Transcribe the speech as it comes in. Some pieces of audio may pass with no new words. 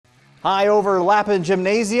Hi over Lappin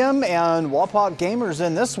Gymnasium and Wapak Gamers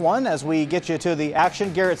in this one as we get you to the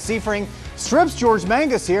action. Garrett Seifring strips George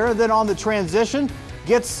Mangus here, and then on the transition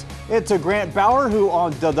gets it to Grant Bauer, who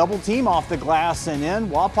on the double team off the glass and in.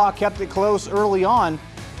 Wapak kept it close early on,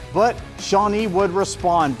 but Shawnee would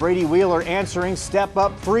respond. Brady Wheeler answering, step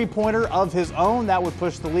up three-pointer of his own. That would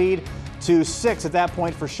push the lead to 6 at that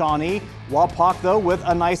point for Shawnee. Wapak though with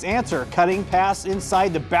a nice answer, cutting pass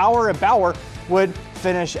inside to Bauer, and Bauer would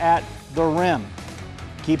finish at the rim,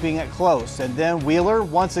 keeping it close. And then Wheeler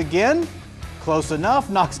once again, close enough,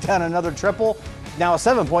 knocks down another triple. Now a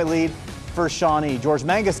 7-point lead for Shawnee. George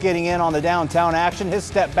Mangus getting in on the downtown action. His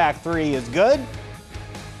step back three is good.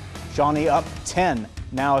 Shawnee up 10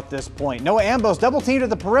 now at this point. Noah Ambos double teamed at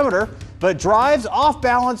the perimeter, but drives off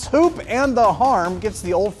balance, hoop, and the harm. Gets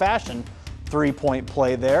the old fashioned 3-point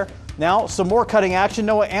play there. Now some more cutting action.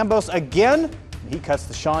 Noah Ambos again. He cuts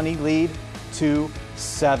the Shawnee lead to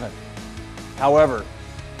 7. However,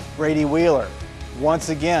 Brady Wheeler once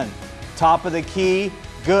again, top of the key,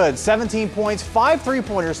 good. 17 points, 5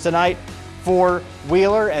 3-pointers tonight for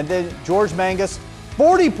Wheeler, and then George Mangus,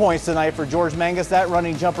 40 points tonight for George Mangus. That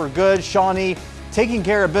running jumper good. Shawnee taking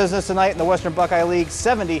care of business tonight in the Western Buckeye League,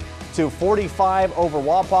 70-45 over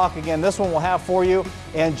Wapak. Again, this one we'll have for you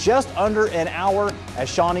in just under an hour as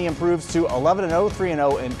Shawnee improves to 11-0,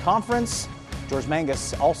 3-0 in conference. George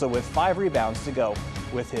Mangus also with 5 rebounds to go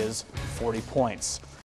with his 40 points.